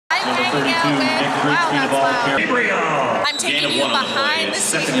hanging out with I'm taking you behind the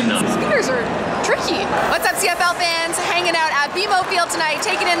scenes. Speakers are tricky. What's up, CFL fans? Hanging out at BMO Field tonight,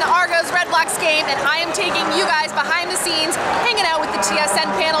 taking in the Argos REDBLACKS game, and I am taking you guys behind the scenes, hanging out with the TSN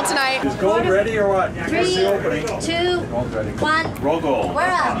panel tonight. Is gold ready or what? 3, 2, 1. Roll goal.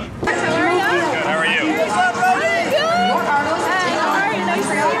 We're up. How are you? Good. How are you?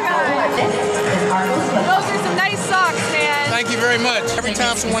 Those are some nice socks, man. Thank you very much. Every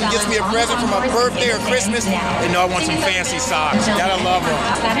time someone gives me a present for my birthday or Christmas, they know I want some fancy socks. Gotta love them.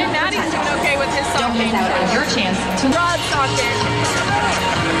 And Maddie's doing okay with his sock game. Your chance to Rod socket.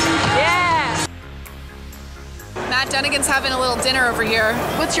 Yeah. Matt Dunnigan's having a little dinner over here.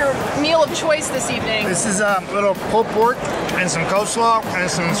 What's your meal of choice this evening? This is a little pulled pork and some coleslaw and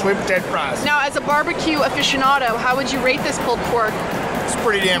some sweet potato fries. Now, as a barbecue aficionado, how would you rate this pulled pork? It's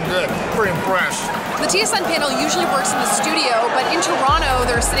pretty damn good. Pretty impressed. The TSN panel usually works in the studio, but in Toronto,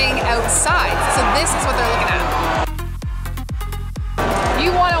 they're sitting outside. So this is what they're looking at.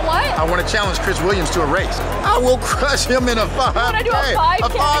 You want to what? I want to challenge Chris Williams to a race. I will crush him in a 5K. You want to do a 5K? A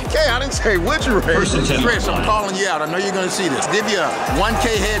 5K. I didn't say which race. Chris, I'm calling you out. I know you're going to see this. Give you a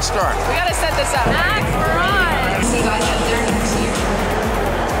 1K head start. We got to set this up. Max, we're on. see you guys out there next year.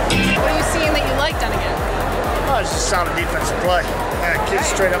 What are you seeing that you like, Dunnigan? Oh, it's just sound of defensive play. Yeah, kid's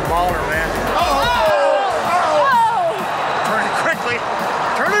straight up baller, man. Turn it quickly.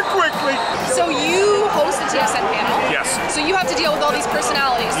 Turn it quickly. So you host the TSN panel? Yes. So you have to deal with all these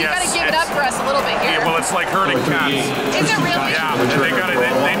personalities. You got to give it up for us a little bit here. Yeah, well, it's like herding cats. Is it really? Yeah,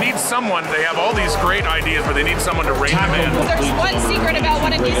 they need someone. They have all these great ideas, but they need someone to rein them in. There's one secret about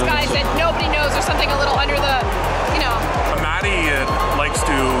one of these guys that nobody knows, or something a little under the, you know. Maddie likes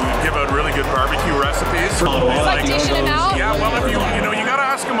to give out really good barbecue recipes. It's like dishing him out? Yeah, well, if you got to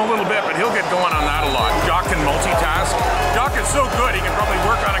ask him a little bit, but he'll get going on that a lot. Jock can multitask. Jock is so good, he can probably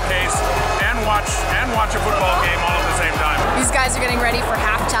work on a case and watch a football game all at the same time. These guys are getting ready for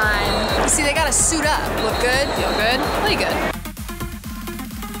halftime. You see, they got to suit up. Look good, feel good, play good.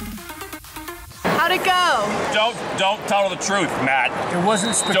 How'd it go? Don't tell her the truth, Matt. It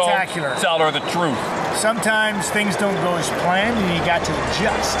wasn't spectacular. Don't tell her the truth. Sometimes things don't go as planned and you got to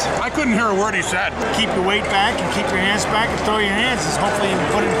adjust. I couldn't hear a word he said. Keep your weight back and keep your hands back and throw your hands as hopefully you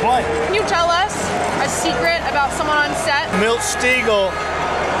can put it in play. Can you tell us a secret about someone on set? Milt Stiegel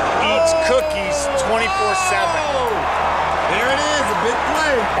eats cookies 24/7. There it is, a big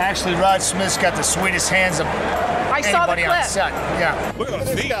play. Actually, Rod Smith's got the sweetest hands of I saw the anybody clip. on set. Yeah. Look at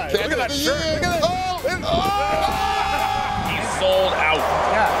those feet. Look at that shirt. Look at that. He's sold out.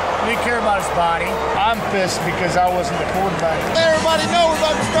 Yeah. We care about his body. I'm pissed because I wasn't the quarterback. Let everybody know we're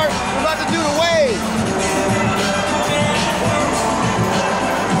about to do the wave.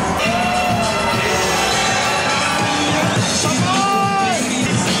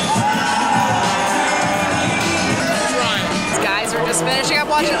 Just finishing up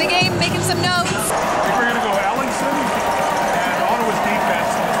watching the game, making some notes. I think we're going to go Ellingson and Ottawa's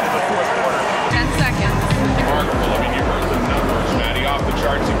defense in the fourth quarter. 10 seconds. Remarkable. I mean, you heard the numbers. Maddie off the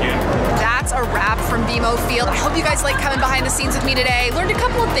charts again. That's a wrap from BMO Field. I hope you guys like coming behind the scenes with me today. Learned a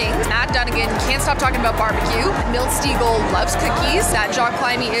couple of things. Matt Dunnigan can't stop talking about barbecue. Milt Stiegel loves cookies. That Jock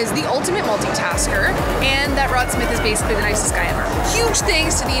Climbey is the ultimate multitasker. And that Rod Smith is basically the nicest guy ever. Huge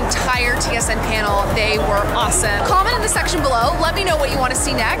thanks to the entire TSN panel. They were awesome. Comment in the section below. Let me know what you want to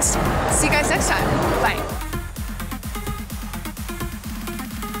see next. See you guys next time. Bye.